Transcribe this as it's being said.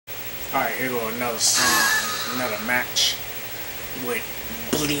Alright, here go another song, another match with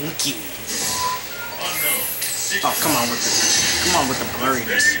Blinky. Oh, come on with the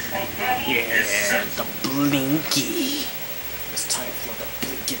blurriness. Yeah, the Blinky. It's time for the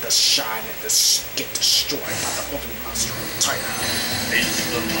Blinky to shine and to get destroyed by the open monster Titan.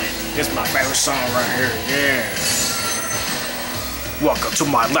 This is my favorite song right here, yeah. Welcome to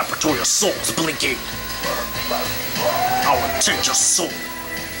my laboratory of souls, Blinky. I will take your soul.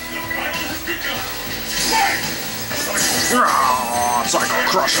 Psycho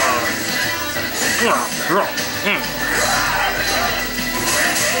Crusher. Oh, really?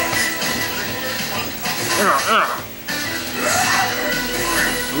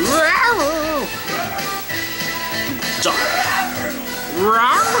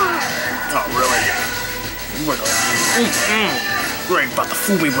 You ain't about to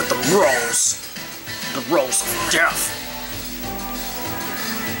fool me with the rolls. The rolls of death.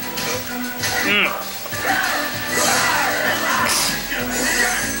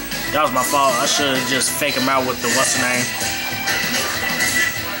 That was my fault. I should have just faked him out with the what's the name.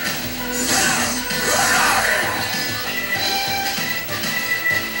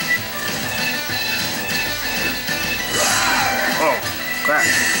 Oh, crap.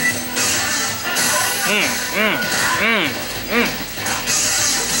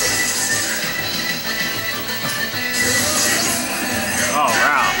 Oh,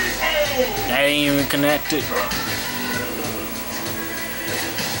 wow. That ain't even connected.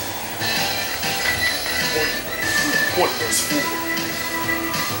 Pointless fool.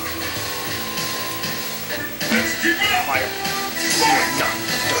 Let's keep it up. Fire. Don't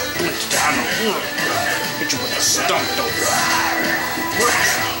blitz down. Hit you with a stump,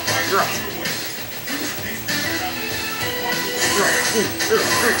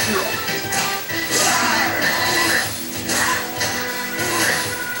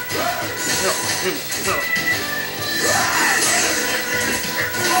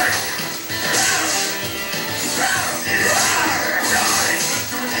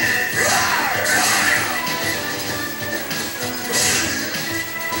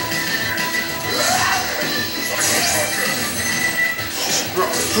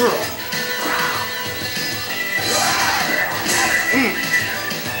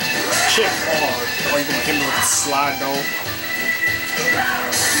 Shit hard. Oh, you gonna hit me with the slide though?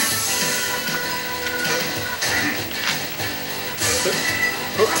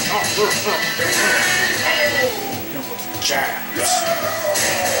 Jabs.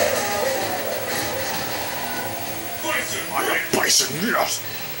 I got Bison, yes.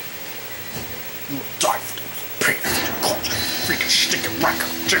 You will die for this pain. Freaking stick and rack up,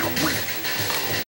 jiggle,